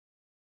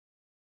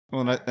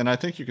Well, and I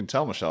think you can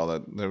tell, Michelle,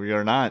 that we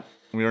are not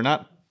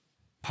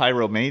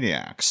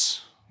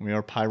pyromaniacs. We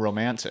are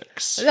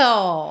pyromantics.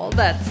 Oh,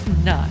 that's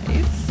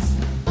nice.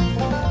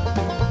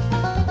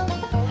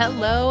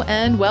 Hello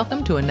and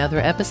welcome to another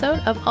episode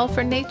of All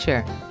for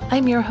Nature.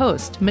 I'm your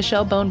host,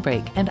 Michelle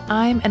Bonebreak, and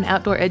I'm an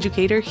outdoor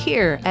educator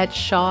here at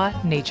Shaw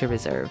Nature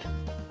Reserve.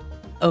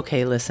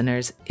 Okay,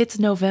 listeners, it's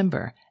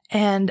November,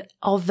 and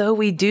although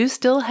we do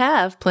still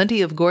have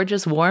plenty of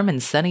gorgeous, warm,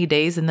 and sunny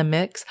days in the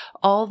mix,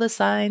 all the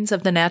signs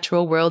of the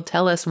natural world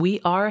tell us we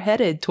are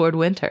headed toward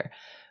winter.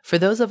 For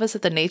those of us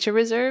at the Nature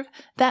Reserve,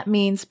 that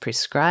means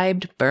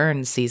prescribed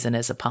burn season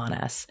is upon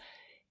us.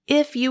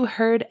 If you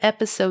heard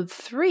episode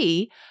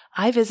 3,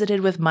 I visited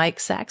with Mike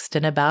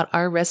Saxton about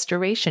our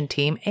restoration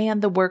team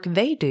and the work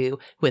they do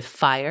with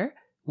fire,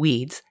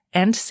 weeds,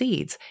 and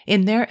seeds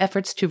in their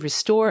efforts to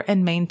restore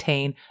and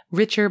maintain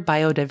richer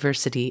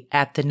biodiversity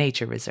at the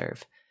Nature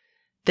Reserve.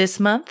 This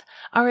month,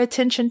 our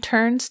attention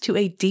turns to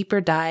a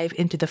deeper dive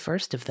into the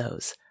first of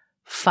those,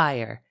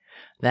 fire.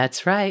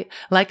 That's right.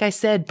 Like I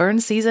said, burn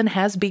season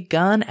has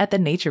begun at the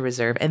Nature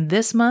Reserve, and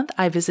this month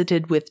I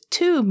visited with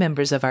 2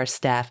 members of our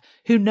staff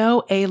who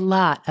know a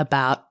lot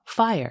about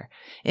fire.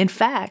 In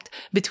fact,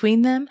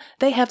 between them,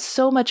 they have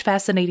so much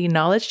fascinating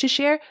knowledge to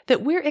share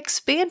that we're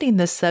expanding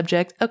this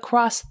subject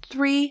across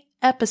 3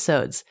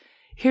 episodes.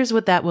 Here's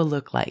what that will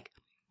look like.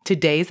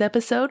 Today's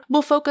episode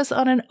will focus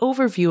on an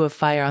overview of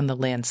fire on the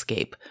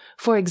landscape.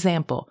 For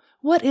example,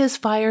 what is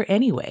fire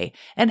anyway,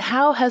 and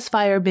how has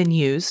fire been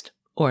used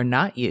or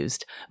not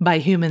used by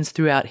humans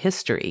throughout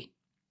history?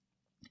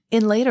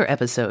 In later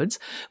episodes,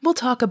 we'll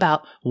talk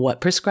about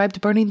what prescribed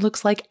burning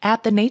looks like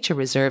at the Nature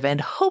Reserve and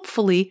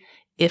hopefully,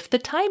 if the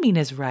timing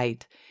is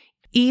right,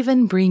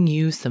 even bring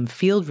you some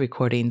field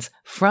recordings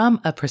from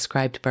a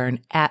prescribed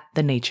burn at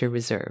the Nature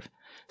Reserve.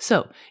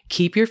 So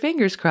keep your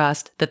fingers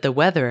crossed that the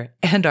weather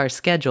and our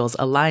schedules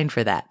align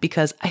for that,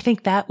 because I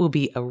think that will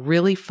be a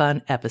really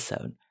fun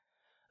episode.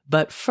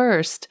 But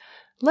first,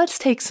 let's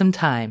take some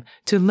time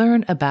to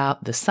learn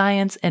about the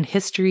science and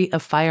history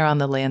of fire on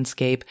the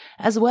landscape,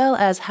 as well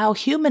as how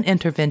human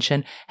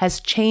intervention has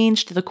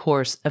changed the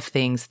course of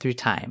things through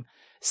time.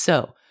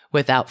 So,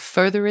 without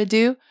further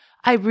ado,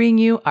 I bring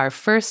you our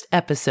first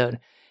episode,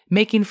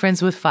 Making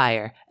Friends with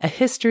Fire, a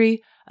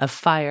history of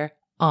fire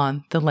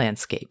on the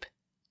landscape.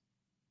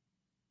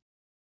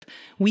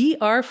 We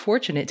are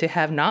fortunate to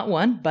have not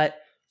one, but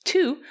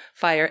 2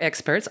 fire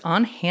experts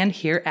on hand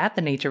here at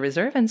the Nature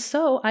Reserve, and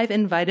so I've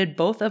invited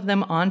both of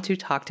them on to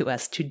talk to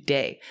us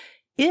today.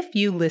 If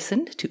you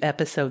listened to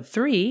episode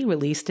 3,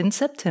 released in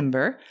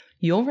September,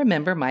 you'll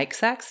remember Mike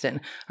Saxton,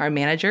 our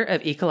manager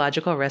of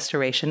ecological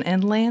restoration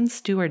and land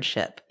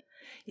stewardship.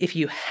 If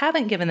you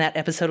haven't given that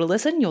episode a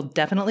listen, you'll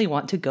definitely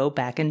want to go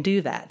back and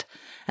do that.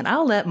 And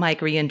I'll let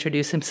Mike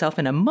reintroduce himself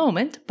in a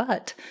moment,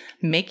 but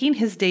making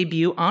his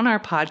debut on our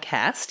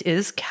podcast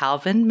is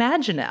Calvin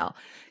Maginel.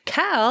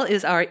 Cal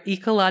is our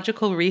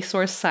ecological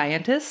resource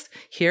scientist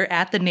here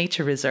at the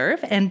Nature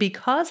Reserve, and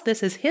because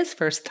this is his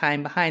first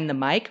time behind the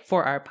mic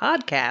for our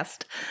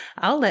podcast,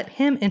 I'll let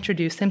him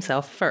introduce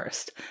himself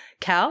first.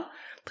 Cal,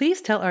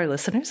 please tell our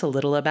listeners a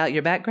little about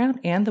your background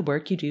and the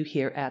work you do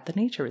here at the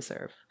Nature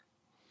Reserve.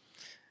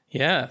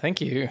 Yeah,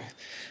 thank you.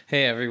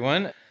 Hey,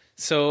 everyone.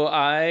 So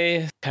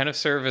I kind of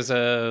serve as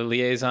a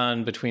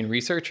liaison between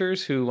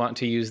researchers who want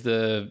to use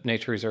the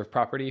Nature Reserve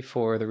property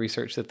for the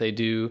research that they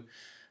do.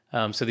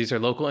 So these are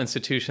local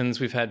institutions.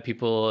 We've had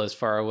people as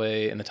far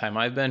away in the time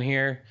I've been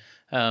here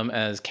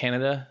as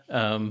Canada.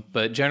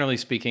 But generally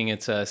speaking,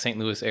 it's a St.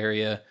 Louis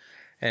area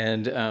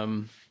and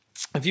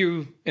a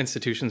few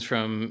institutions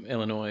from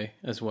Illinois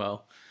as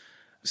well.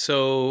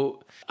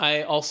 So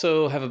I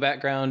also have a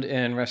background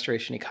in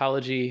restoration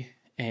ecology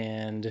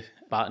and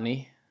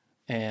botany.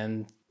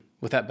 And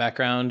with that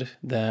background,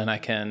 then I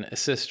can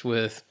assist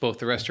with both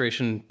the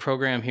restoration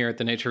program here at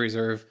the Nature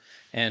Reserve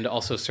and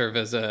also serve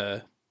as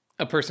a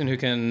person who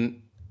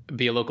can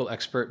be a local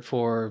expert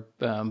for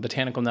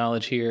botanical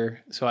knowledge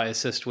here. So I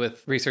assist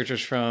with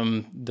researchers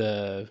from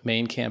the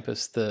main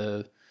campus,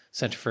 the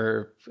Center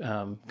for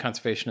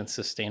Conservation and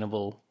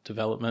Sustainable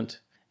Development.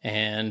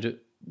 And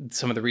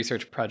some of the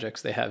research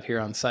projects they have here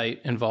on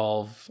site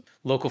involve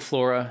local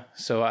flora.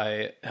 So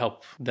I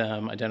help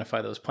them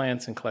identify those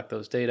plants and collect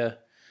those data.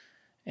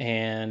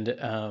 And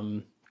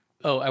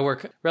I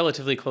work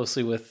relatively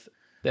closely with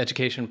the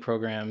education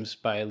programs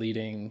by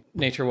leading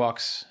nature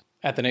walks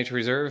at the Nature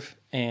Reserve,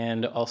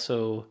 and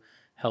also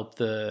help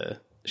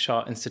the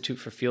Shaw Institute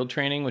for Field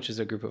Training, which is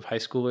a group of high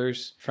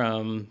schoolers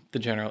from the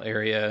general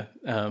area.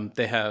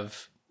 They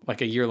have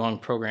like a year-long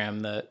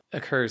program that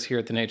occurs here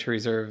at the Nature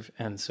Reserve,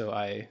 and so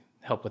I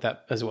help with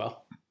that as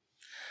well.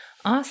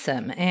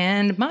 Awesome.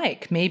 And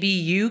Mike, maybe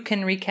you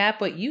can recap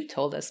what you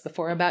told us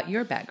before about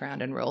your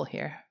background and role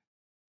here.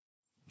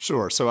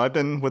 Sure. So I've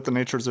been with the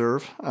Nature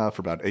Reserve for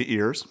about 8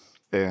 years,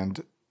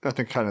 and I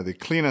think kind of the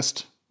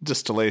cleanest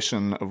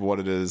distillation of what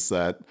it is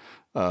that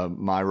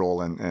my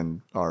role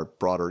in our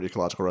broader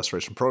ecological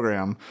restoration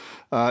program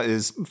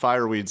is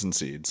fire, weeds, and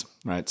seeds,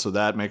 right? So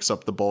that makes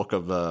up the bulk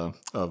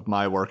of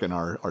my work and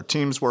our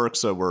team's work.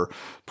 So we're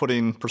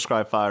putting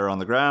prescribed fire on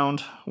the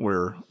ground.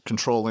 We're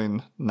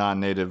controlling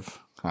non-native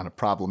kind of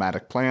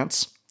problematic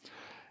plants.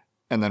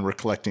 And then we're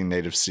collecting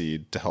native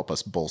seed to help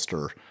us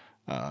bolster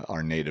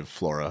our native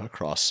flora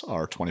across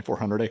our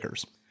 2,400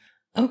 acres.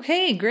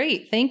 Okay,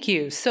 great. Thank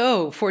you.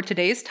 So for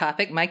today's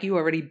topic, Mike, you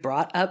already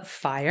brought up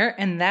fire,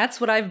 and that's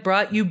what I've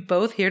brought you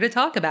both here to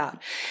talk about.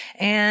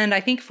 And I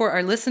think for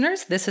our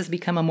listeners, this has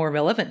become a more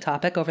relevant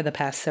topic over the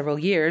past several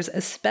years,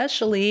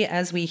 especially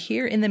as we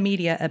hear in the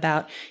media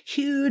about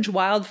huge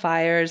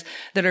wildfires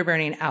that are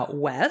burning out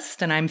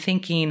west. And I'm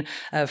thinking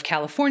of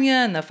California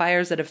and the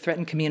fires that have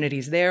threatened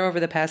communities there over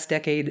the past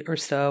decade or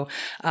so.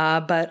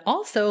 But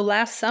also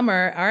last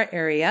summer, our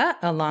area,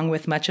 along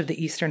with much of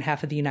the eastern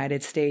half of the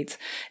United States,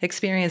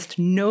 experienced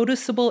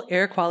noticeable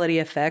air quality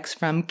effects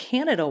from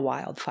Canada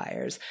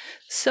wildfires.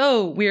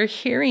 So we're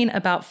hearing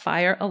about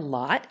fire a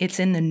lot.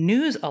 It's in the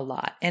news a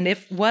lot. And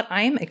if what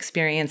I'm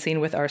experiencing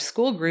with our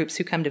school groups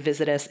who come to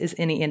visit us is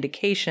any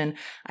indication,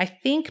 I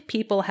think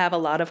people have a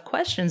lot of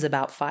questions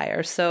about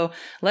fire. So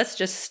let's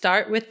just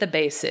start with the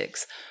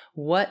basics.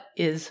 What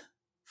is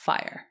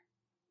fire?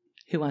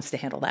 Who wants to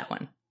handle that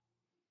one?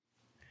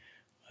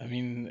 I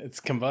mean,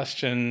 it's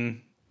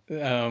combustion,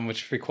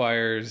 which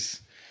requires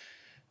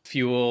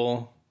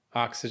fuel,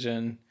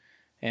 oxygen,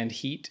 and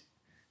heat.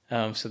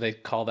 So they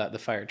call that the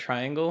fire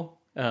triangle.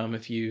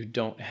 If you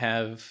don't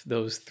have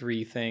those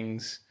three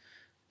things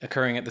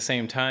occurring at the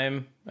same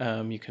time,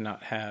 you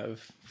cannot have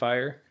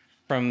fire.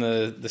 From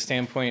the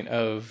standpoint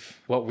of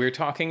what we're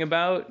talking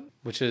about,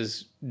 which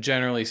is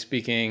generally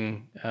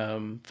speaking,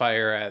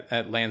 fire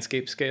at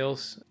landscape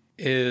scales,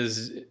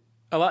 is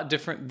a lot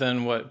different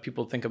than what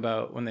people think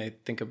about when they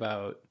think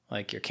about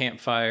like your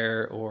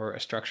campfire or a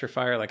structure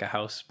fire, like a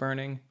house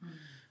burning.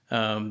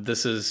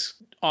 This is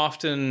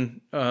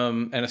often,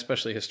 and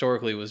especially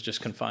historically, was just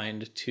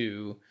confined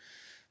to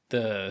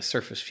the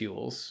surface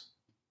fuels.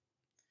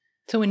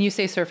 So when you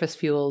say surface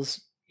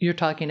fuels, you're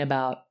talking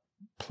about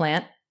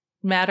plant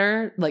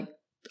matter, like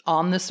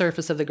on the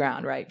surface of the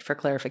ground, right? For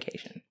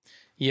clarification.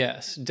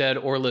 Yes, dead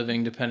or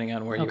living, depending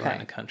on where you are in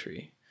the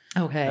country.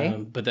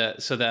 Okay. But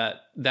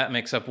that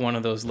makes up one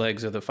of those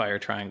legs of the fire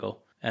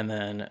triangle. And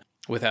then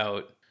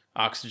without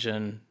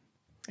oxygen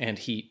and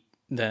heat,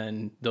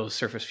 then those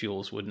surface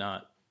fuels would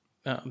not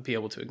be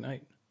able to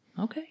ignite.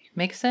 Okay,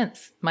 makes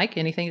sense. Mike,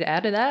 anything to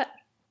add to that?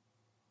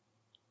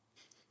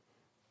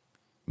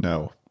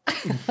 No.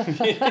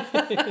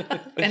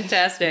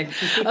 Fantastic.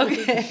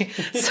 Okay,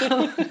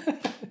 so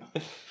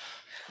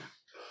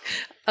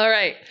all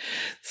right.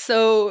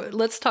 So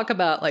let's talk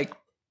about like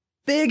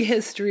big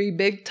history,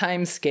 big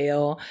time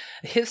scale,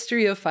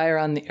 history of fire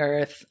on the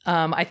earth.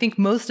 I think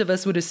most of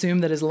us would assume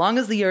that as long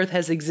as the earth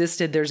has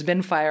existed, there's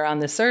been fire on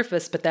the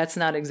surface, but that's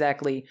not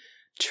exactly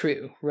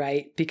true,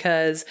 right?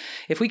 Because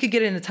if we could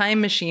get in a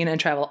time machine and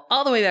travel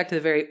all the way back to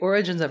the very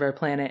origins of our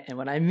planet, and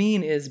what I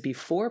mean is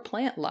before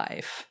plant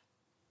life,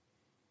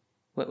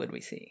 what would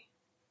we see?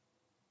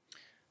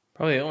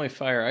 Probably the only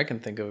fire I can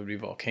think of would be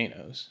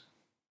volcanoes.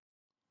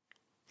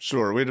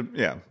 Sure.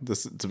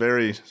 It's a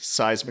very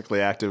seismically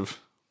active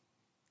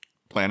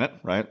planet,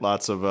 right?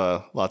 Lots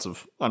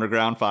of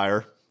underground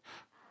fire,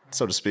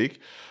 so to speak.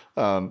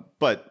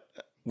 But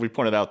we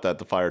pointed out that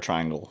the fire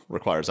triangle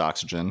requires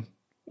oxygen.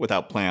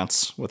 Without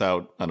plants,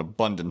 without an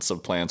abundance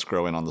of plants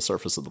growing on the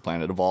surface of the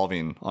planet,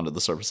 evolving onto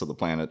the surface of the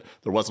planet,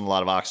 there wasn't a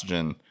lot of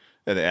oxygen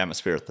in the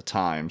atmosphere at the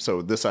time.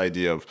 So this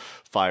idea of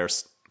fire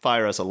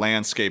as a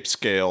landscape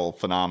scale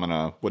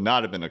phenomena would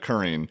not have been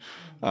occurring,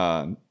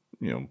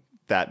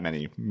 that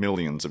many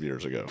millions of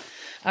years ago.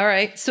 All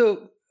right.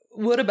 So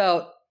what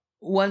about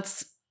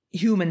once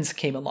humans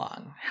came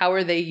along? How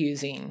are they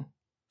using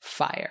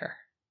fire?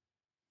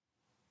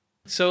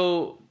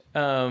 So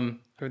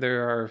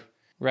there are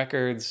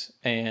records,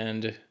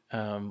 and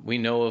we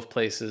know of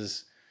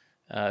places,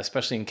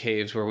 especially in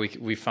caves, where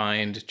we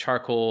find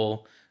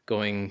charcoal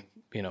going,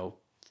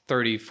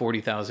 30,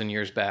 40,000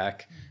 years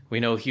back.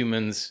 We know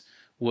humans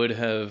would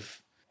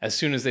have, as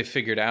soon as they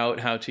figured out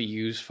how to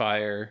use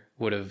fire,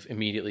 would have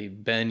immediately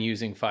been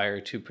using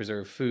fire to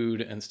preserve food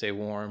and stay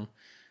warm,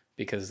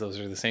 because those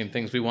are the same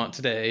things we want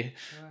today.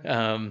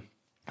 Right.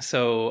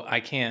 So I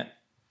can't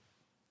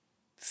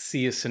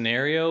see a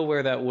scenario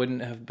where that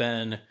wouldn't have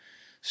been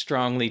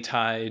strongly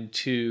tied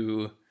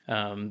to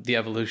the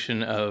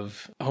evolution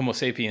of Homo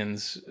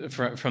sapiens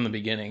from the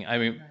beginning. I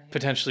mean,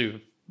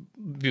 potentially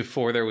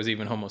before there was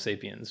even Homo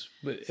sapiens.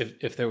 But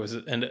if there was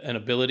an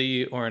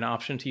ability or an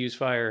option to use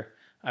fire,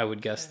 I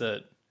would guess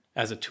that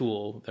as a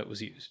tool that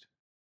was used.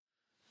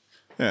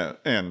 Yeah,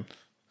 and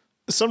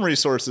some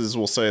resources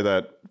will say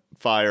that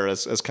fire,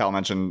 as Cal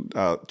mentioned,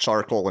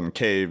 charcoal in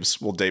caves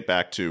will date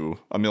back to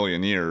 1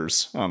 million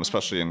years,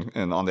 especially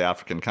on the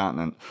African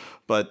continent.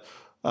 But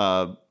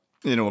kind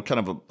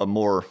of a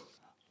more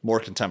more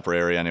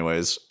contemporary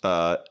anyways.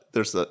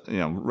 There's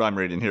I'm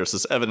reading here. It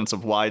says evidence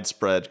of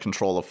widespread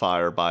control of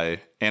fire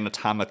by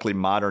anatomically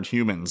modern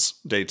humans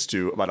dates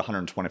to about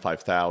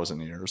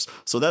 125,000 years.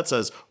 So that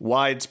says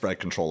widespread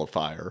control of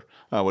fire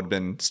would have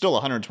been still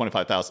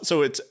 125,000.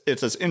 So it's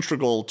as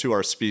integral to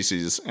our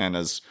species and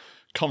as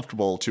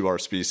comfortable to our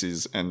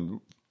species and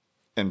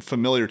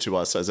familiar to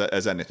us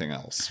as anything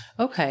else.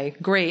 Okay,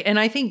 great. And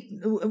I think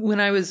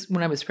when I was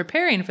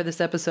preparing for this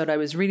episode, I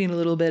was reading a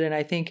little bit, and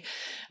I think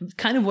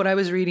kind of what I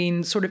was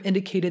reading sort of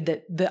indicated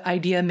that the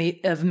idea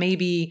of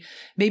maybe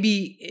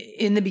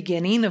in the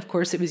beginning, of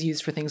course, it was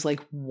used for things like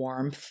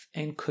warmth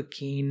and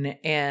cooking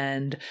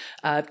and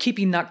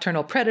keeping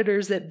nocturnal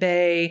predators at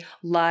bay,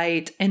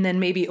 light, and then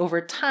maybe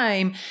over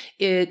time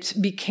it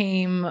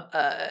became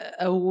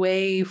a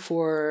way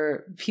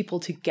for people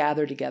to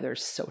gather together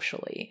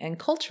socially and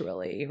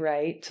culturally.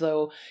 Right.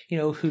 So,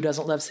 who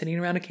doesn't love sitting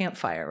around a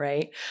campfire,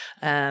 right?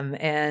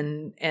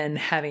 And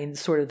having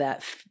sort of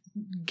that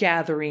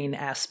gathering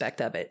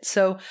aspect of it.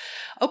 So,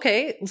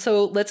 okay,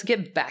 so let's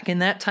get back in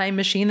that time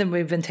machine that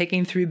we've been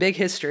taking through big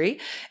history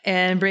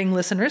and bring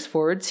listeners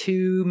forward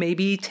to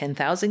maybe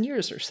 10,000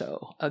 years or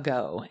so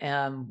ago.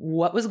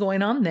 What was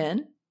going on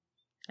then?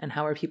 And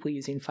how are people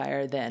using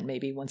fire then,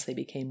 maybe once they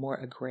became more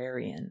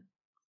agrarian?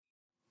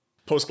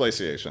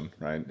 Post-glaciation,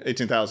 right?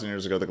 18,000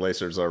 years ago, the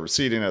glaciers are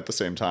receding at the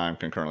same time.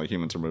 Concurrently,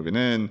 humans are moving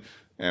in,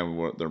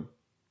 and they're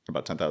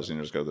about 10,000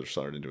 years ago, they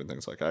started doing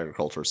things like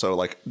agriculture. So,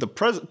 like the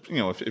present,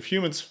 if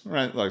humans,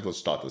 right? Like,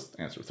 let's talk this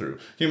answer through.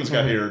 Humans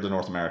got here to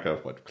North America.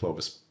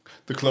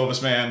 The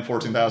Clovis man,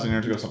 14,000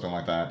 years ago, something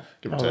like that.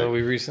 Give or take. Although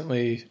we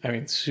recently,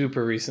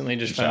 super recently,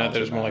 just found out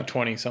there's more like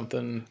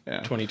 20-something,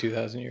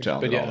 22,000 years.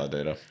 Challenging all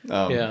that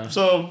data.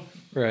 So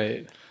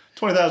right.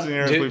 20,000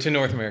 years. To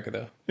North America,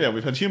 though. Yeah,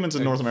 we've had humans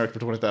in North America for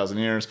 20,000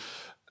 years.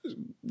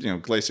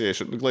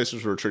 Glaciation. The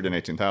glaciers were retreating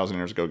 18,000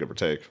 years ago, give or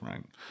take,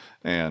 right?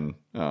 And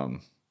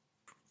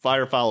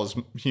fire follows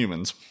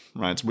humans,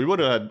 right? So we would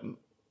have had,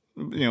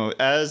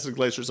 as the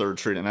glaciers are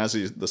retreating, as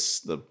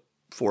the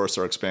forests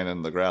are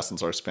expanding, the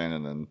grasslands are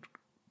expanding, and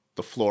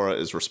the flora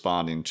is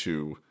responding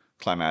to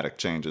climatic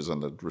changes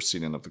and the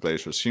receding of the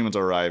glaciers. Humans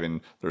are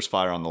arriving. There's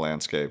fire on the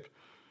landscape.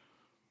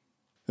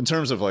 In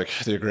terms of like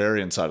the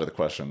agrarian side of the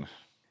question.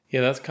 Yeah,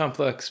 that's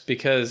complex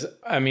because,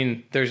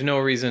 there's no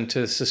reason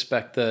to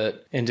suspect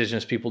that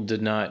indigenous people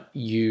did not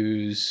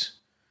use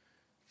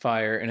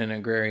fire in an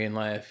agrarian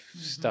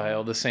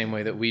lifestyle the same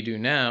way that we do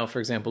now, for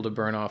example, to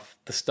burn off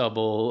the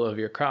stubble of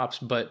your crops.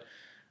 But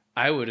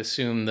I would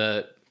assume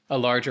that a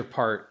larger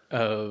part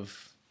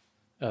of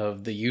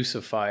the use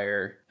of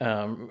fire,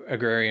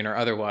 agrarian or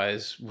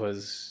otherwise,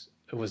 was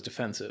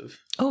defensive.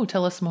 Oh,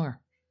 tell us more.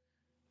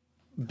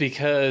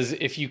 Because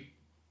if you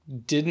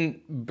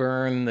didn't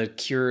burn the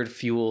cured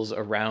fuels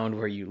around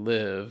where you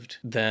lived,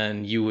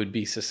 then you would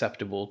be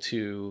susceptible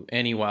to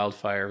any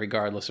wildfire,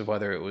 regardless of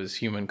whether it was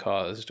human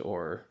caused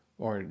or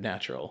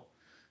natural.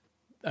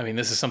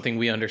 This is something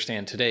we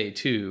understand today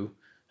too.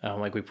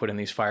 Like we put in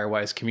these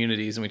fire-wise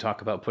communities and we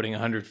talk about putting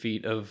 100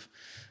 feet of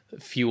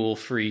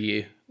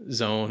fuel-free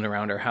zone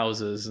around our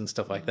houses and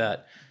stuff like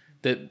that.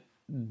 That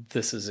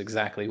this is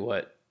exactly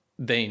what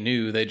they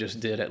knew, they just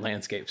did at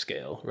landscape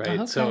scale, right?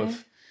 Okay. So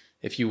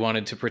if you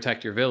wanted to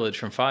protect your village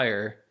from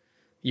fire,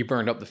 you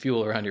burned up the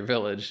fuel around your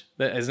village.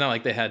 It's not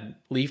like they had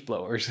leaf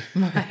blowers.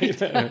 Right.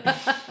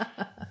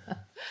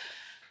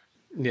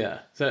 Yeah.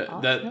 So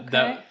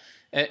that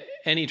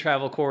any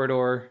travel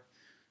corridor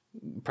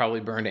probably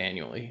burned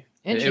annually.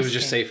 It was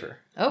just safer.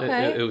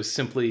 Okay. It was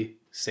simply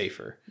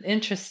safer.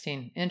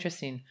 Interesting.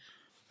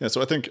 Yeah,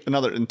 so I think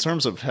in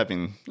terms of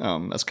having,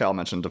 as Kyle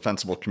mentioned,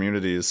 defensible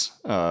communities,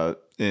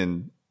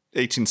 in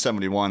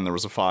 1871, there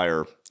was a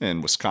fire in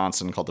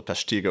Wisconsin called the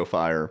Peshtigo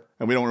Fire.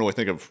 And we don't really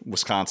think of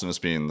Wisconsin as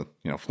being,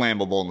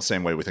 flammable in the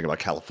same way we think about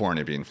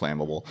California being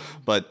flammable.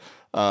 But,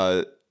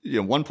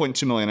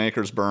 1.2 million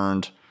acres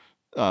burned,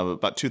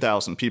 about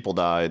 2,000 people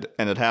died,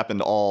 and it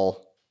happened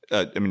all,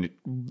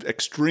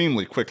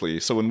 extremely quickly.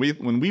 So when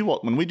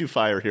we do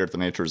fire here at the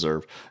Nature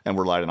Reserve and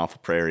we're lighting off a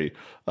prairie,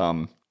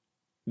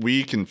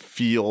 we can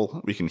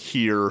feel, we can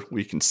hear,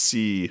 we can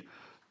see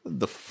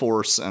the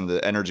force and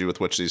the energy with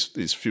which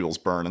these fuels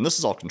burn. And this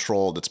is all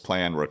controlled. It's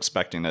planned. We're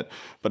expecting it.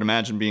 But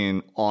imagine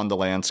being on the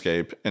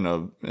landscape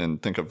and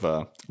think of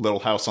a Little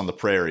House on the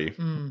Prairie,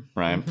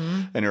 right?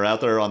 Mm-hmm. And you're out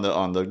there on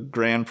the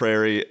Grand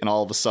Prairie, and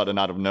all of a sudden,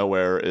 out of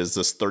nowhere, is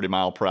this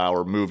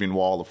 30-mile-per-hour moving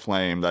wall of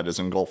flame that is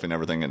engulfing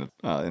everything in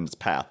its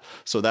path.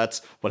 So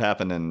that's what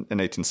happened in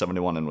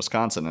 1871 in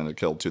Wisconsin, and it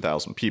killed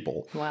 2,000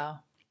 people.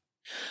 Wow.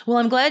 Well,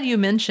 I'm glad you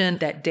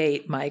mentioned that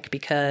date, Mike,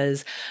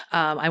 because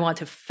I want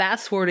to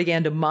fast forward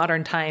again to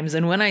modern times.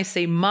 And when I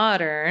say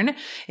modern,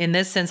 in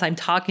this sense, I'm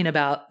talking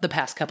about the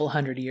past couple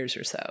hundred years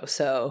or so.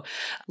 So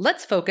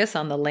let's focus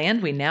on the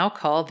land we now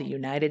call the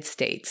United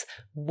States.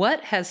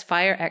 What has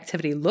fire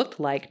activity looked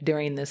like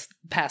during this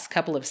past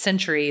couple of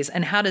centuries,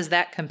 and how does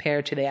that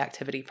compare to the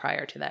activity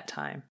prior to that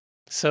time?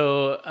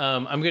 So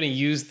I'm going to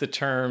use the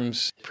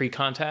terms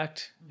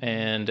pre-contact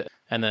and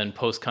then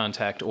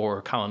post-contact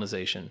or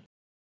colonization.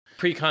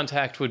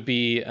 Pre-contact would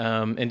be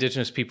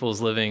indigenous peoples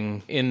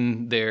living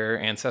in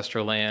their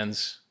ancestral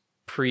lands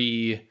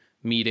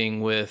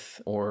pre-meeting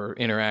with or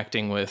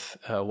interacting with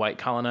white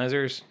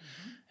colonizers.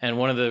 And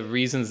one of the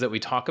reasons that we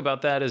talk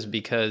about that is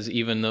because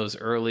even those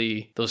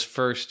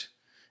first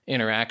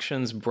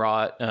interactions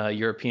brought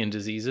European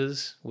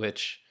diseases,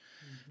 which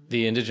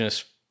the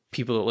indigenous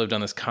people that lived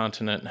on this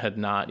continent had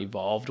not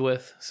evolved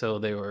with. So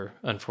they were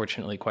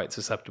unfortunately quite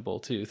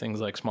susceptible to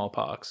things like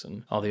smallpox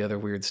and all the other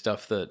weird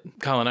stuff that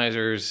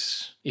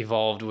colonizers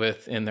evolved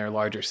with in their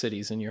larger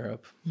cities in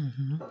Europe.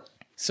 Mm-hmm.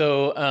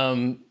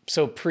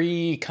 So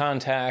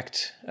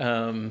pre-contact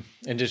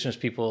indigenous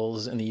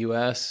peoples in the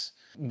U.S.,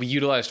 we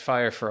utilized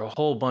fire for a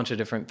whole bunch of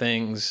different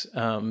things.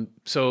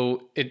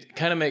 So it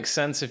kind of makes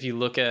sense if you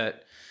look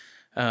at,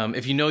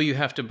 if you know you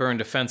have to burn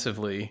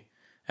defensively,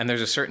 and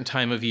there's a certain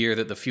time of year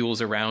that the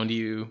fuels around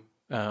you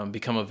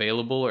become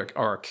available or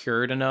are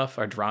cured enough,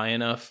 are dry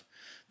enough.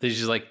 There's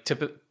just like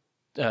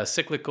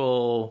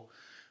cyclical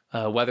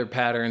weather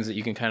patterns that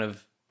you can kind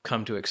of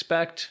come to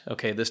expect.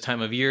 Okay, this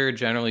time of year,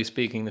 generally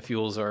speaking, the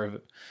fuels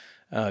are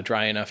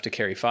dry enough to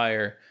carry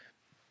fire.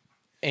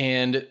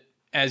 And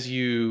as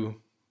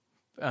you,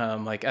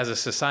 as a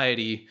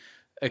society,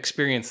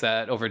 experience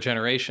that over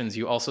generations,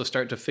 you also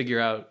start to figure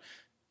out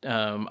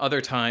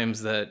other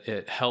times that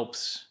it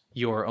helps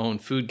your own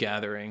food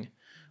gathering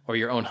or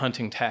your own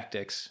hunting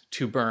tactics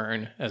to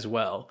burn as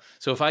well.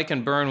 So if I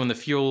can burn when the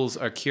fuels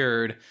are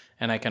cured,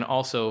 and I can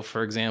also,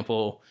 for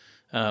example,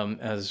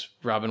 as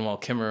Robin Wall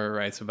Kimmerer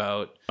writes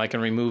about, I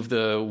can remove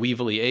the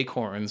weevily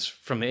acorns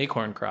from the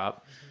acorn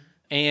crop,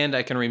 and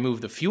I can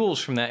remove the fuels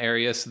from that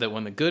area so that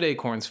when the good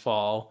acorns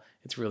fall,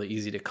 it's really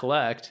easy to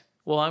collect.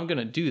 Well, I'm going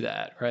to do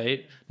that,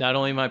 right? Not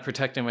only am I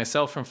protecting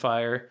myself from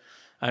fire,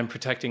 I'm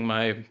protecting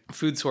my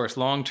food source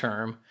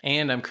long-term,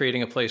 and I'm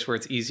creating a place where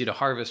it's easy to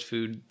harvest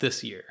food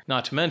this year.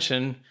 Not to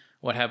mention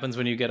what happens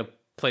when you get a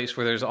place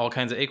where there's all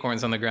kinds of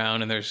acorns on the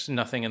ground and there's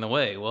nothing in the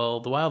way. Well,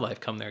 the wildlife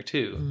come there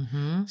too.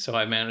 Mm-hmm. So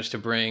I managed to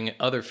bring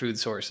other food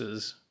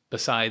sources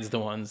besides the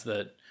ones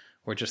that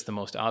were just the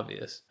most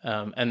obvious.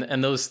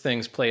 And those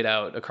things played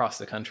out across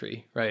the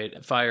country,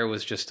 right? Fire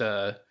was just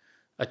a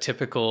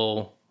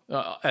typical,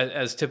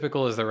 as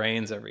typical as the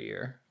rains every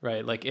year,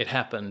 right? Like it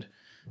happened,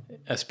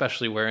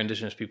 especially where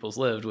indigenous peoples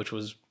lived, which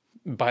was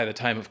by the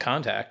time of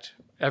contact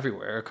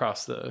everywhere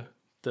across the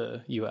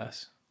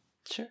U.S.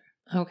 Sure.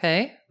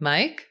 Okay.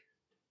 Mike?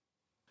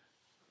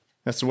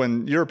 So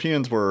when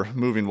Europeans were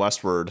moving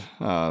westward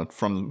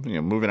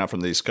moving out from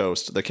the East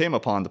Coast, they came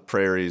upon the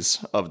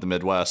prairies of the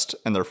Midwest,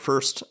 and their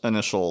first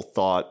initial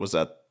thought was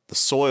that the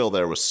soil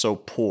there was so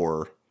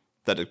poor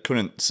that it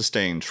couldn't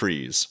sustain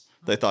trees.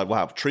 They thought,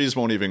 wow, trees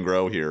won't even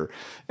grow here.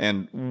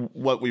 And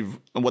what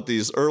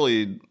these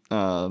early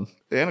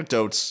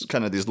anecdotes,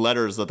 kind of these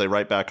letters that they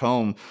write back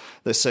home,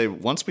 they say,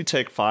 once we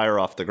take fire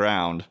off the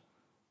ground,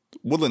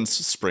 woodlands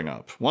spring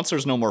up. Once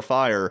there's no more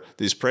fire,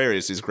 these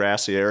prairies, these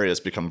grassy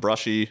areas become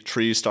brushy,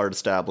 trees start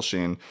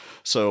establishing.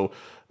 So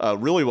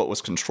really what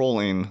was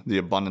controlling the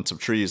abundance of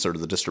trees or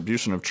the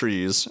distribution of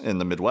trees in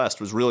the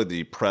Midwest was really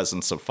the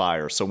presence of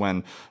fire. So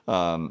when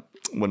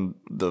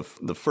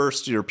the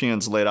first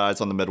Europeans laid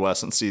eyes on the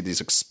Midwest and see these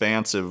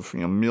expansive,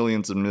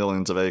 millions and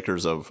millions of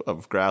acres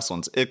of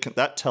grasslands,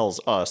 that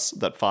tells us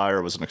that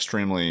fire was an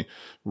extremely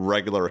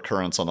regular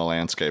occurrence on the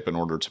landscape in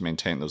order to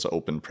maintain those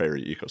open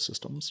prairie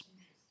ecosystems.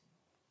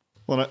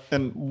 Well,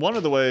 and one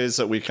of the ways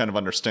that we kind of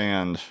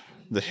understand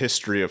the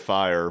history of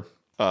fire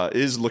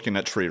is looking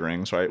at tree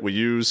rings, right? We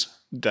use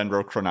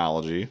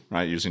dendrochronology,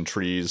 right, using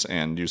trees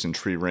and using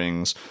tree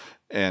rings,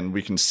 and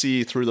we can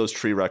see through those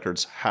tree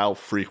records how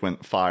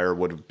frequent fire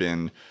would have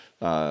been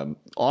on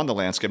the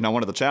landscape. Now,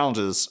 one of the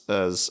challenges,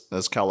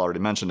 as Cal already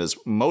mentioned, is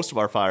most of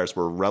our fires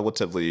were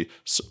relatively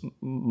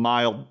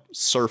mild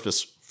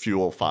surface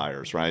fuel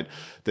fires, right?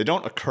 They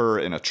don't occur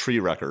in a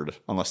tree record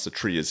unless the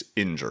tree is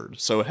injured.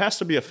 So it has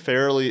to be a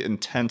fairly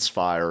intense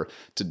fire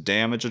to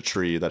damage a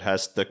tree that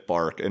has thick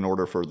bark in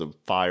order for the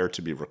fire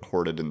to be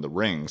recorded in the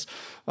rings.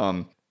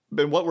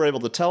 But what we're able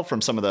to tell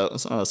from some of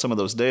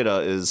those data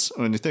is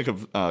when you think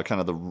of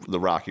kind of the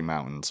Rocky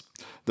Mountains,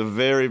 the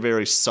very,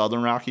 very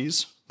southern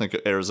Rockies, think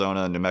of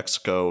Arizona, New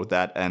Mexico,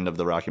 that end of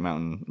the Rocky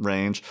Mountain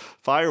range,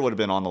 fire would have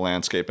been on the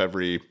landscape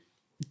every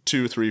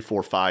 2, 3,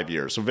 4, 5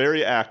 years. So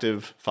very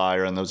active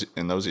fire in those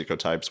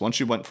ecotypes.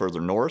 Once you went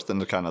further north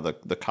into kind of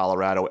the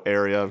Colorado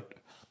area,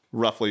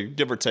 roughly,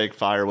 give or take,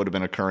 fire would have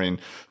been occurring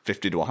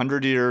 50 to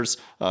 100 years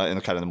in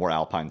the kind of the more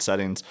alpine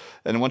settings.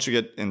 And once you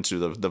get into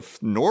the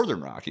northern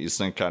Rockies,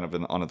 think kind of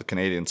on the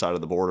Canadian side of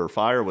the border,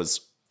 fire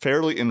was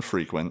fairly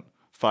infrequent.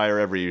 Fire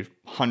every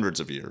hundreds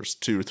of years,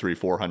 2, 3,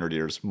 400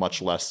 years,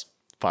 much less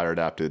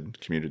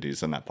fire-adapted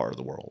communities in that part of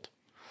the world.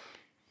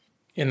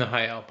 In the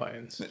high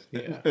alpines.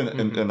 Yeah.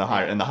 In the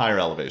higher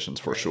elevations,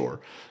 for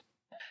sure.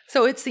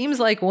 So it seems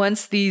like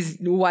once these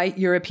white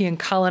European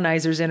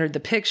colonizers entered the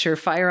picture,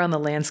 fire on the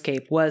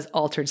landscape was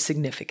altered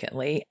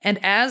significantly. And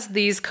as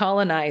these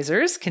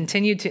colonizers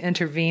continued to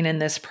intervene in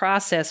this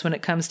process when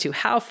it comes to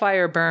how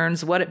fire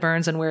burns, what it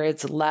burns, and where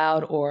it's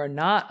allowed or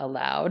not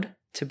allowed,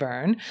 to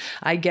burn.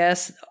 I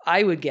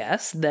would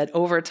guess that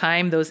over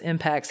time, those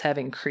impacts have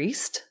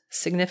increased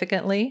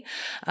significantly.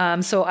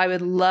 So I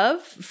would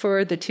love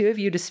for the two of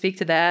you to speak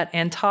to that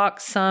and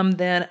talk some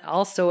then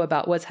also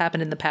about what's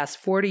happened in the past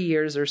 40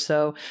 years or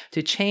so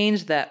to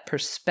change that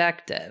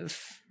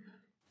perspective.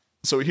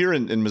 So here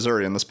in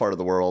Missouri, in this part of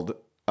the world,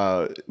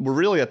 we're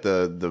really at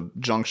the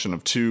junction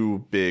of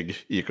two big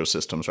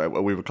ecosystems, right?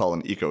 What we would call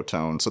an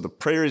ecotone. So the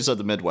prairies of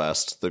the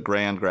Midwest, the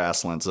grand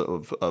grasslands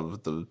of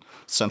the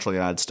central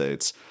United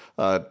States,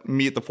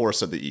 meet the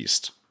forests of the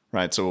East,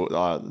 right? So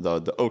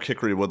the oak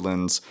hickory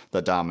woodlands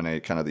that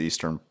dominate kind of the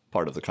eastern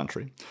part of the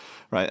country,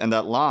 right? And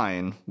that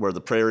line where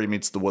the prairie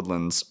meets the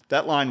woodlands,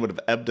 that line would have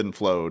ebbed and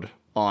flowed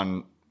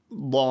on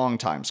long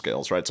time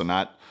scales, right? So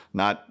not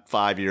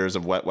 5 years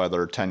of wet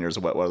weather, 10 years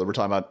of wet weather. We're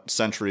talking about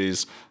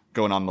centuries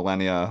going on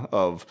millennia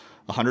of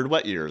 100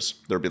 wet years.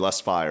 There'd be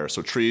less fire.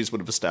 So trees would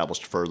have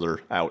established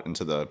further out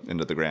into the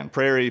Grand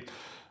Prairie.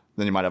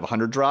 Then you might have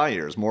 100 dry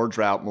years, more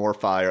drought, more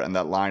fire, and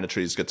that line of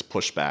trees gets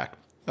pushed back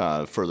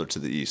further to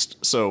the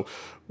east. So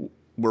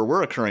where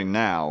we're occurring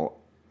now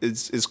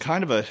is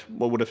kind of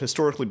what would have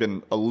historically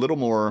been a little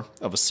more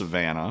of a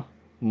savanna,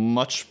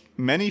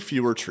 many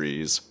fewer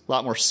trees, a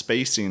lot more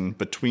spacing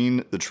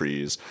between the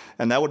trees,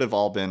 and that would have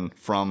all been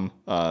from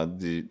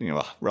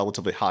the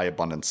relatively high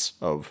abundance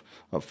of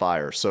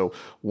fire. So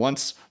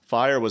once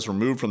fire was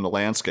removed from the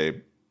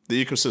landscape,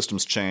 the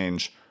ecosystems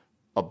change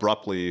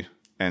abruptly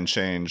and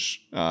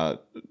change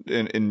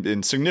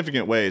in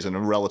significant ways in a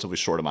relatively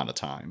short amount of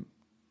time.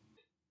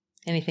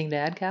 Anything to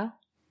add, Cal?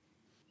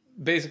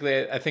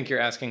 Basically, I think you're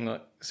asking,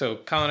 so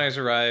colonizers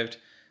arrived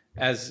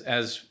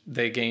as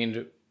they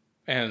gained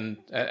and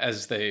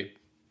as they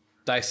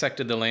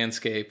dissected the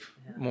landscape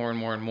more and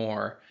more and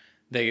more,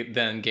 they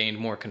then gained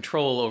more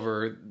control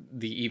over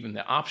even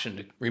the option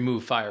to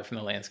remove fire from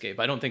the landscape.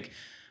 I don't think,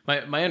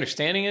 my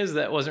understanding is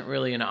that wasn't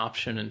really an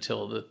option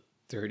until the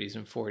 30s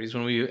and 40s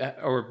when we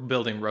were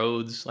building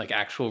roads, like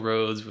actual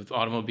roads with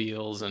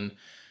automobiles. And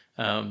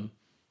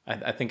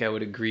I think I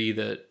would agree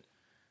that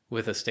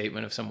with a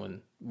statement if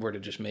someone were to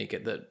just make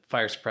it, that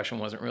fire suppression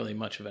wasn't really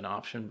much of an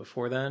option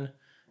before then.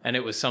 And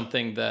it was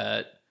something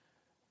that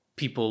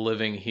people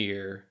living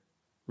here,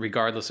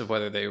 regardless of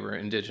whether they were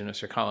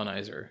indigenous or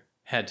colonizer,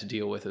 had to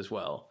deal with as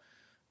well.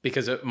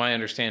 Because my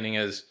understanding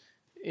is,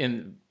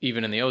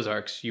 even in the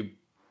Ozarks, you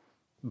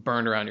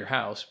burned around your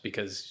house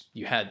because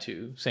you had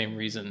to. Same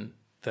reason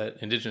that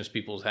indigenous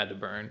peoples had to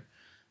burn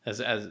as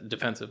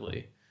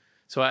defensively.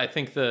 So I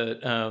think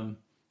that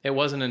it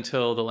wasn't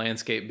until the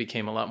landscape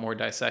became a lot more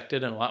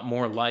dissected and a lot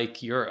more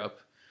like Europe,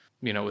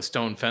 with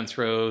stone fence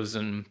rows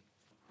and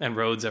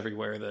roads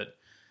everywhere, that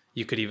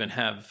you could even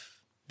have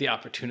the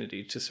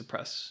opportunity to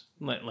suppress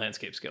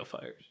landscape scale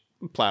fires.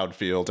 Plowed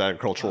fields,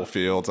 agricultural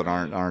fields that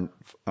aren't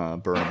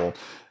burnable.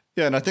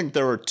 Yeah, and I think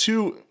there were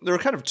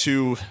kind of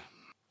two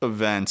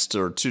events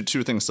or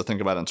two things to think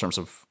about in terms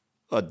of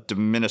a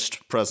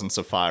diminished presence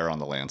of fire on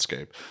the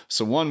landscape.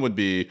 So one would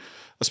be,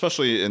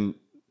 especially in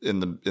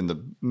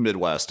the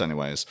Midwest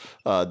anyways,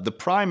 the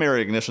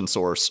primary ignition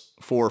source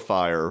for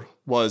fire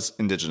was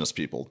indigenous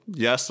people.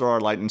 Yes, there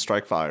are lightning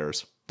strike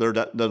fires. There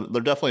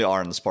definitely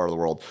are in this part of the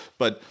world,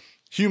 but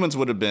humans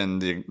would have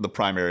been the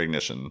primary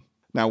ignition.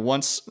 Now,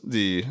 once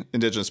the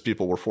indigenous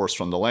people were forced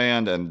from the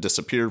land and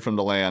disappeared from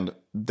the land,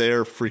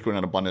 their frequent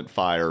and abundant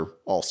fire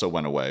also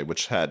went away,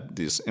 which had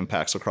these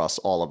impacts across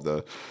all of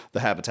the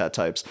habitat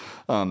types.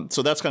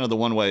 So that's kind of the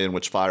one way in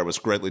which fire was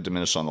greatly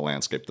diminished on the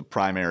landscape. The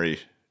primary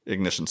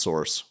ignition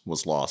source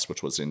was lost,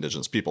 which was the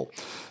indigenous people.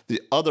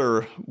 The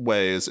other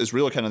way is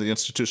really kind of the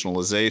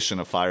institutionalization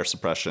of fire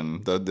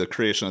suppression, the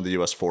creation of the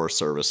U.S. Forest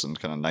Service in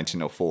kind of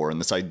 1904, and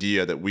this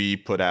idea that we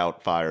put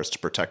out fires to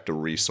protect a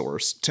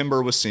resource.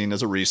 Timber was seen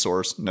as a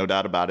resource, no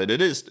doubt about it.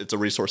 It's a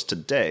resource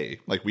today.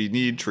 Like, we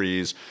need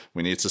trees,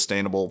 we need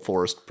sustainable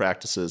forest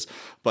practices,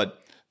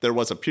 but there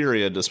was a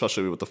period,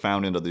 especially with the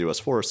founding of the U.S.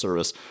 Forest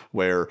Service,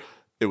 where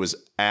it was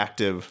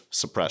active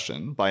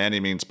suppression by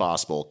any means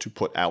possible to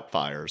put out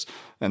fires.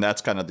 And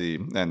that's kind of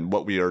and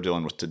what we are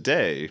dealing with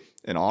today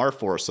in our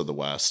forests of the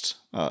West,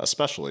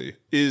 especially,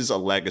 is a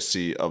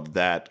legacy of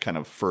that kind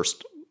of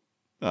first,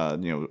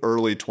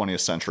 early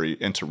 20th century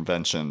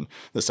intervention.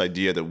 This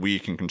idea that we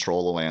can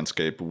control the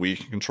landscape, we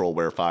can control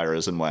where fire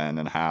is and when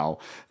and how,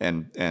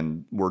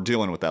 and we're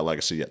dealing with that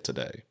legacy yet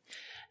today.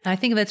 And I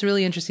think that's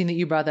really interesting that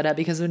you brought that up,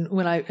 because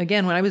when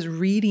I was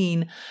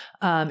reading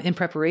in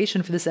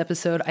preparation for this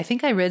episode, I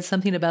think I read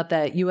something about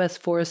that U.S.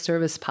 Forest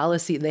Service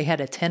policy. They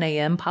had a 10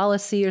 a.m.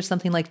 policy or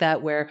something like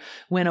that, where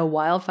when a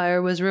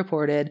wildfire was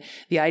reported,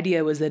 the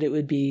idea was that it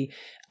would be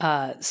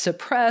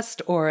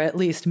suppressed or at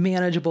least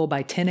manageable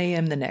by 10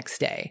 a.m. the next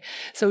day.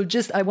 So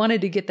I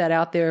wanted to get that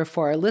out there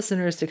for our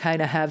listeners to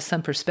kind of have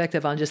some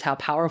perspective on just how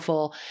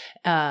powerful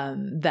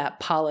that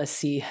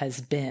policy has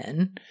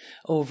been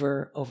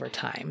over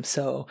time.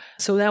 So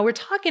now we're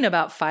talking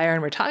about fire,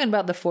 and we're talking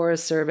about the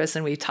Forest Service,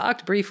 and we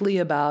talked briefly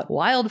about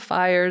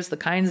wildfires, the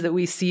kinds that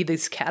we see,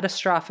 these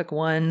catastrophic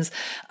ones.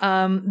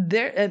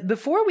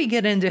 Before we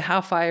get into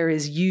how fire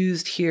is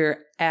used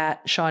here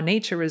at Shaw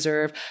Nature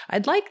Reserve,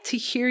 I'd like to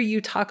hear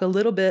you talk a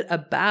little bit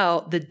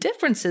about the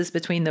differences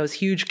between those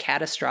huge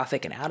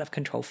catastrophic and out of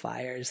control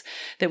fires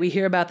that we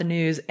hear about the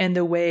news and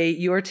the way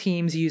your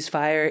teams use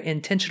fire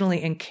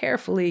intentionally and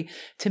carefully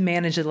to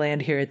manage the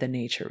land here at the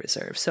Nature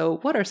Reserve. So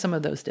what are some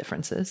of those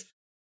differences?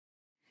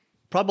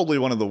 Probably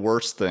one of the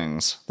worst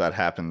things that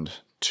happened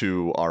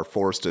to our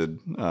forested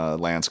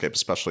landscape,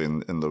 especially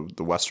in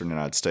the western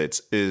United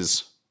States,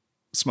 is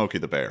Smokey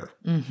the Bear,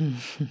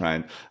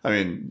 right? I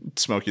mean,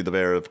 Smokey the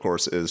Bear, of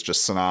course, is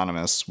just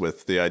synonymous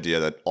with the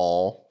idea that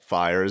all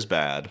fire is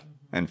bad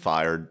and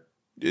fire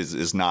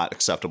is not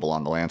acceptable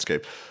on the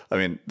landscape. I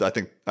mean, I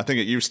think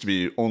it used to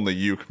be only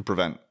you can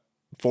prevent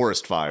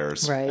forest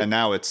fires, right? And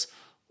now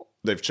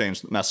they've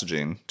changed the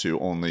messaging to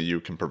only you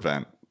can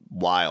prevent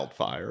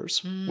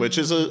wildfires, which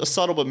is a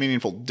subtle but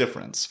meaningful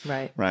difference,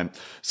 right?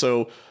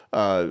 So,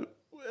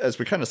 as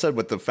we kind of said,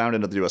 with the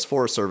founding of the U.S.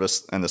 Forest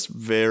Service and this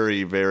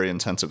very, very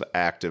intensive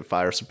active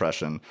fire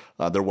suppression,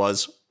 there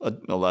was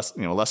a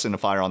lessening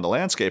of fire on the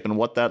landscape, and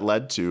what that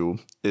led to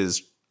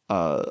is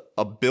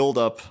a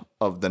buildup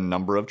of the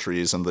number of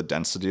trees and the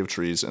density of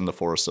trees in the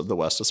forests of the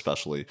West,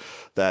 especially.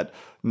 That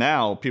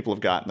now people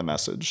have gotten the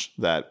message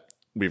that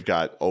we've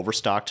got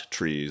overstocked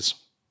trees,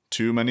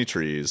 too many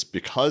trees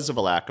because of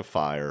a lack of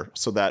fire,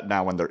 so that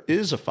now when there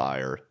is a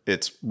fire,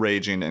 it's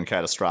raging and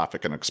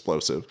catastrophic and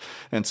explosive.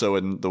 And so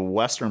in the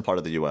western part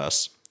of the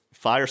U.S.,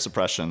 fire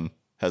suppression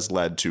has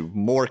led to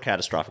more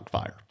catastrophic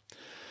fire.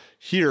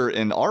 Here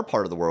in our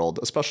part of the world,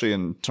 especially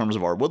in terms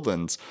of our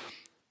woodlands,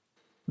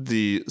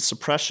 the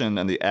suppression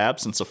and the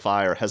absence of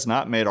fire has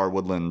not made our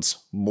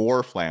woodlands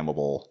more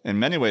flammable. In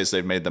many ways,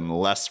 they've made them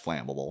less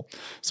flammable.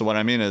 So what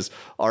I mean is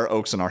our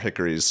oaks and our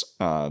hickories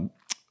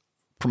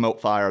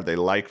promote fire. They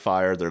like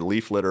fire. Their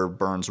leaf litter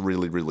burns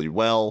really, really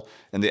well.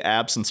 In the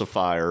absence of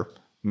fire,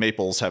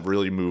 maples have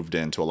really moved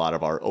into a lot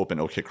of our open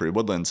oak hickory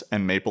woodlands,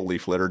 and maple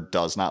leaf litter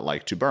does not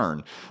like to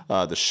burn.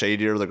 The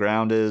shadier the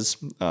ground is,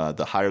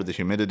 the higher the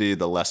humidity,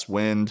 the less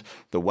wind,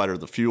 the wetter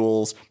the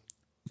fuels.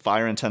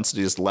 Fire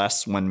intensity is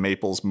less when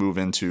maples move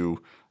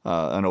into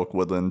an oak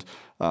woodland,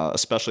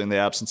 especially in the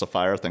absence of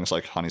fire. Things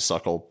like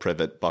honeysuckle,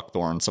 privet,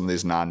 buckthorn, some of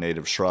these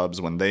non-native shrubs,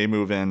 when they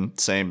move in,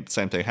 same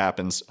thing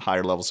happens.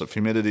 Higher levels of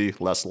humidity,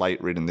 less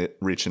light reaching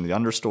the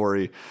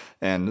understory.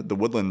 And the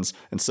woodlands,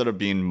 instead of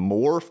being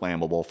more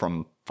flammable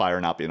from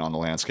fire not being on the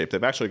landscape,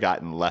 they've actually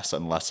gotten less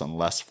and less and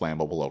less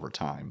flammable over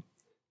time.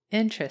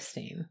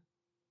 Interesting.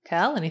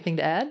 Cal, anything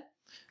to add?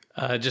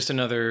 Just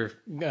another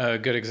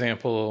good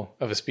example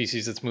of a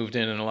species that's moved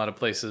in a lot of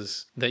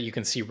places that you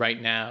can see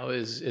right now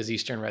is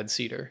eastern red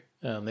cedar.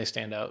 They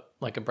stand out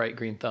like a bright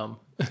green thumb.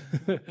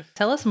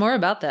 Tell us more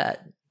about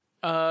that.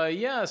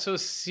 So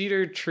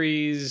cedar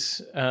trees,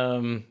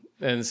 and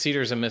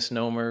cedar's a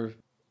misnomer.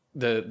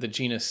 The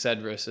genus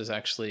Cedrus is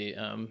actually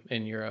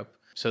in Europe.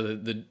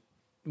 So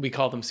we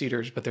call them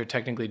cedars, but they're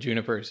technically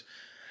junipers.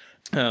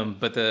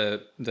 But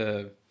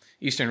the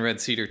eastern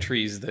red cedar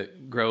trees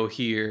that grow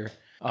here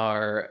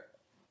are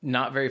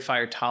not very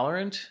fire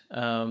tolerant.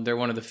 They're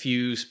one of the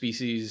few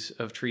species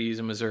of trees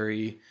in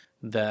Missouri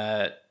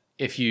that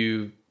if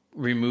you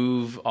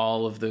remove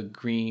all of the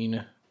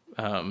green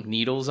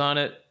needles on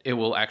it, it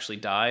will actually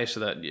die, so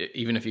that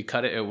even if you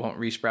cut it, it won't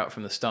resprout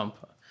from the stump.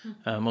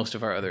 Most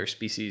of our other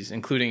species,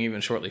 including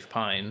even shortleaf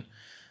pine,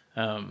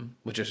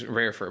 which is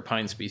rare for a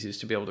pine species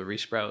to be able to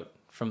resprout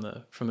from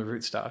the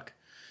rootstock.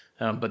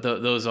 But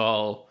those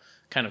all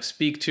kind of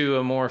speak to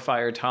a more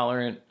fire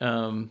tolerant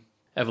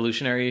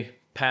evolutionary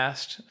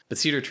past. But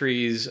cedar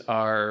trees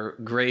are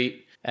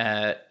great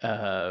at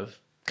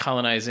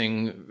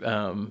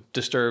colonizing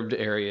disturbed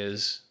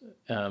areas.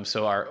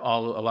 So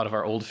a lot of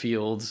our old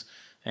fields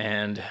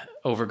and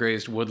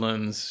overgrazed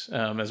woodlands,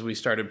 as we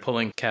started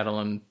pulling cattle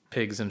and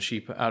pigs and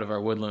sheep out of our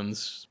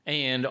woodlands,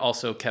 and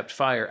also kept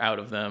fire out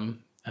of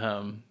them.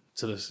 I'm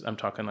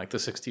talking like the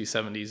 60s,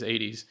 70s,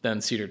 80s. Then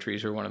cedar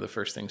trees were one of the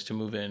first things to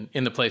move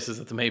in the places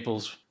that the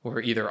maples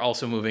were either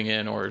also moving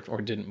in or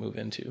didn't move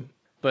into.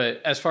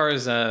 But as far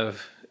as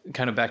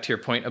kind of back to your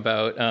point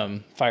about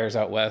fires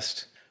out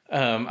west,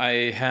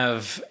 I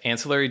have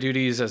ancillary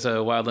duties as a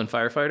wildland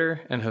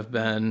firefighter and have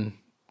been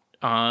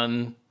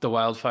on the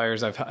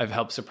wildfires. I've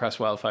helped suppress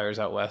wildfires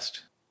out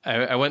west.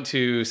 I went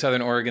to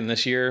Southern Oregon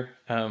this year,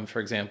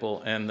 for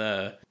example, and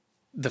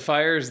the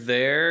fires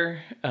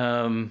there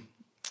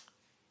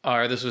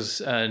this was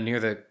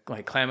near the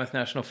Klamath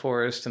National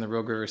Forest and the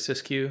Rogue River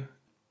Siskiyou.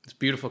 It's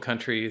beautiful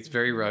country. It's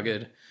very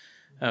rugged.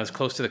 It's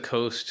close to the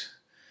coast.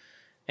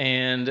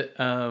 And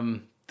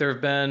there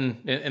have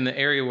been, in the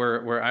area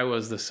where I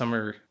was this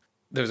summer,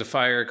 there was a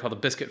fire called the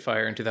Biscuit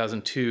Fire in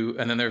 2002.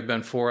 And then there have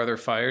been 4 other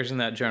fires in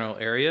that general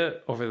area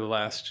over the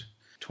last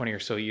 20 or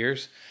so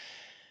years.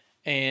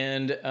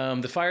 And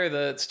the fire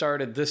that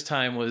started this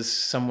time was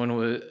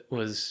someone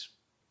was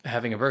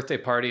having a birthday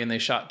party and they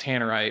shot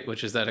tannerite,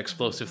 which is that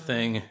explosive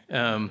thing.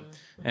 And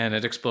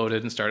it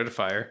exploded and started a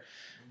fire.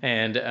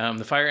 And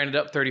the fire ended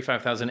up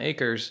 35,000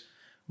 acres,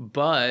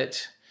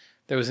 but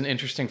there was an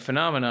interesting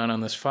phenomenon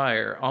on this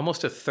fire.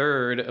 Almost a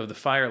third of the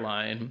fire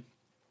line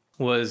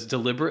was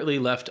deliberately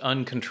left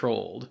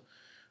uncontrolled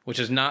which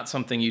is not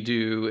something you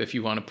do if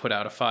you want to put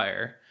out a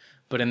fire.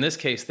 But in this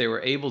case, they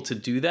were able to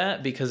do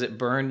that because it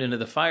burned into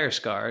the fire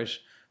scars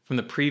from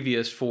the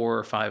previous 4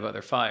 or 5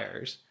 other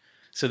fires.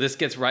 So this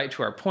gets right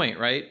to our point,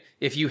 right?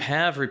 If you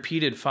have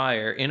repeated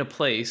fire in a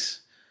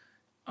place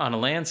on a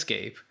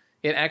landscape,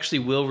 it actually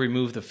will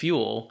remove the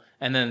fuel.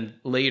 And then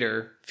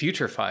later,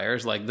 future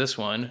fires like this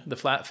one, the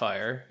flat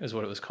fire is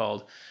what it was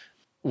called,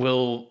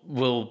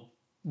 will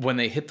when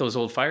they hit those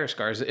old fire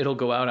scars, it'll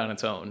go out on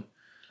its own.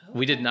 Okay.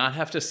 We did not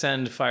have to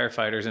send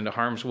firefighters into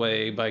harm's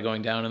way by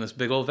going down in this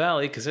big old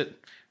valley because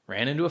it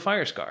ran into a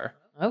fire scar.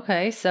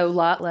 Okay, so a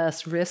lot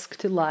less risk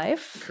to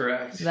life.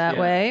 Correct. That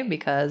way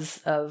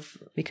because of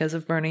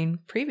burning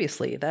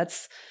previously.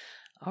 That's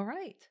all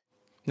right.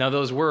 Now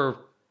those were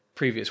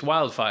previous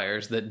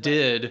wildfires that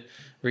did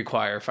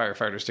require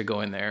firefighters to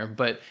go in there,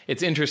 but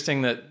it's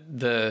interesting that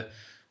the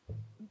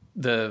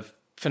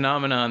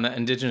phenomenon that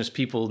indigenous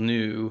people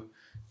knew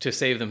to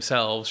save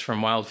themselves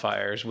from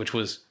wildfires, which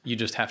was you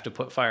just have to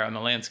put fire on the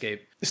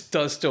landscape. This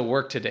does still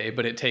work today,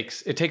 but it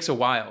takes a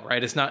while,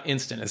 right? It's not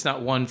instant. It's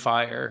not one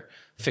fire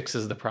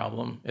fixes the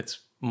problem. It's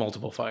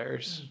multiple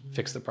fires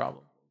fix the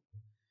problem.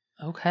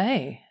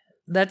 Okay.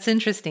 That's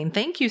interesting.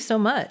 Thank you so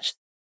much.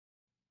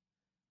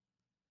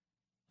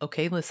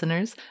 Okay,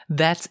 listeners,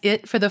 that's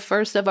it for the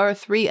first of our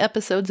 3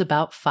 episodes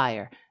about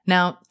fire.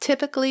 Now,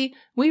 typically,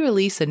 we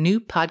release a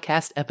new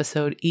podcast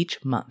episode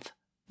each month,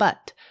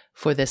 but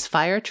for this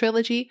fire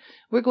trilogy,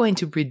 we're going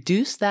to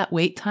reduce that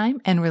wait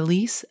time and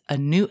release a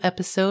new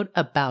episode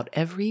about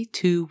every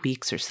 2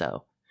 weeks or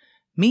so.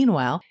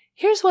 Meanwhile,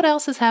 here's what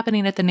else is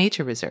happening at the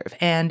Nature Reserve,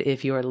 and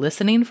if you're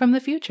listening from the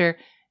future,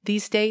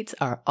 these dates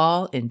are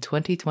all in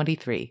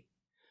 2023.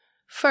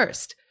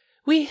 First,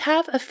 we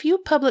have a few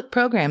public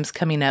programs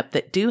coming up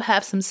that do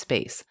have some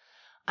space.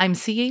 I'm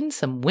seeing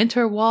some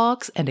winter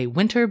walks and a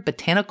winter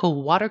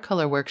botanical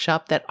watercolor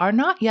workshop that are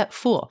not yet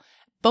full.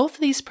 Both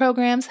of these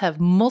programs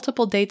have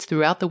multiple dates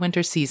throughout the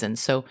winter season,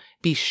 so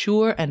be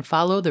sure and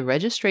follow the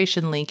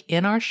registration link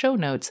in our show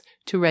notes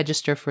to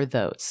register for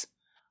those.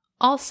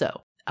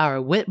 Also, our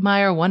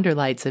Whitmire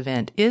Wonderlights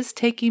event is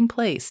taking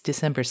place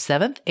December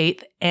 7th,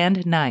 8th, and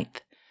 9th.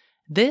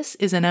 This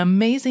is an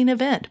amazing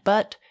event,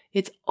 but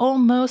it's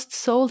almost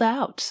sold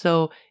out,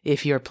 so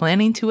if you're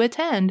planning to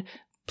attend,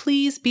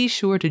 please be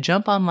sure to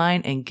jump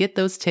online and get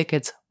those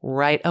tickets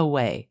right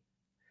away.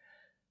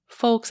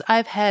 Folks,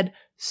 I've had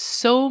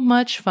so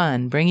much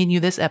fun bringing you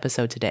this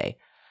episode today.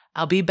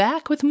 I'll be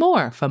back with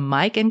more from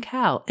Mike and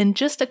Cal in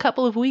just a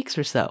couple of weeks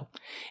or so.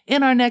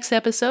 In our next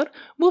episode,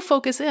 we'll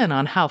focus in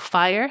on how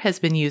fire has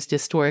been used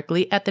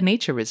historically at the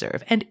Nature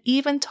Reserve and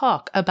even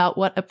talk about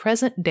what a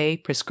present-day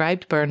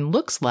prescribed burn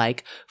looks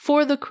like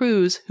for the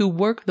crews who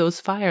work those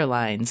fire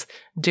lines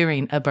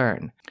during a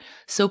burn.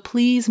 So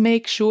please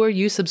make sure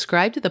you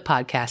subscribe to the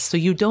podcast so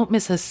you don't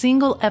miss a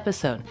single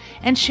episode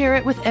and share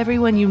it with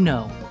everyone you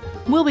know.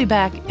 We'll be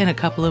back in a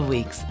couple of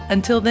weeks.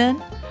 Until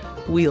then,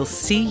 we'll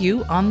see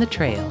you on the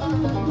trail.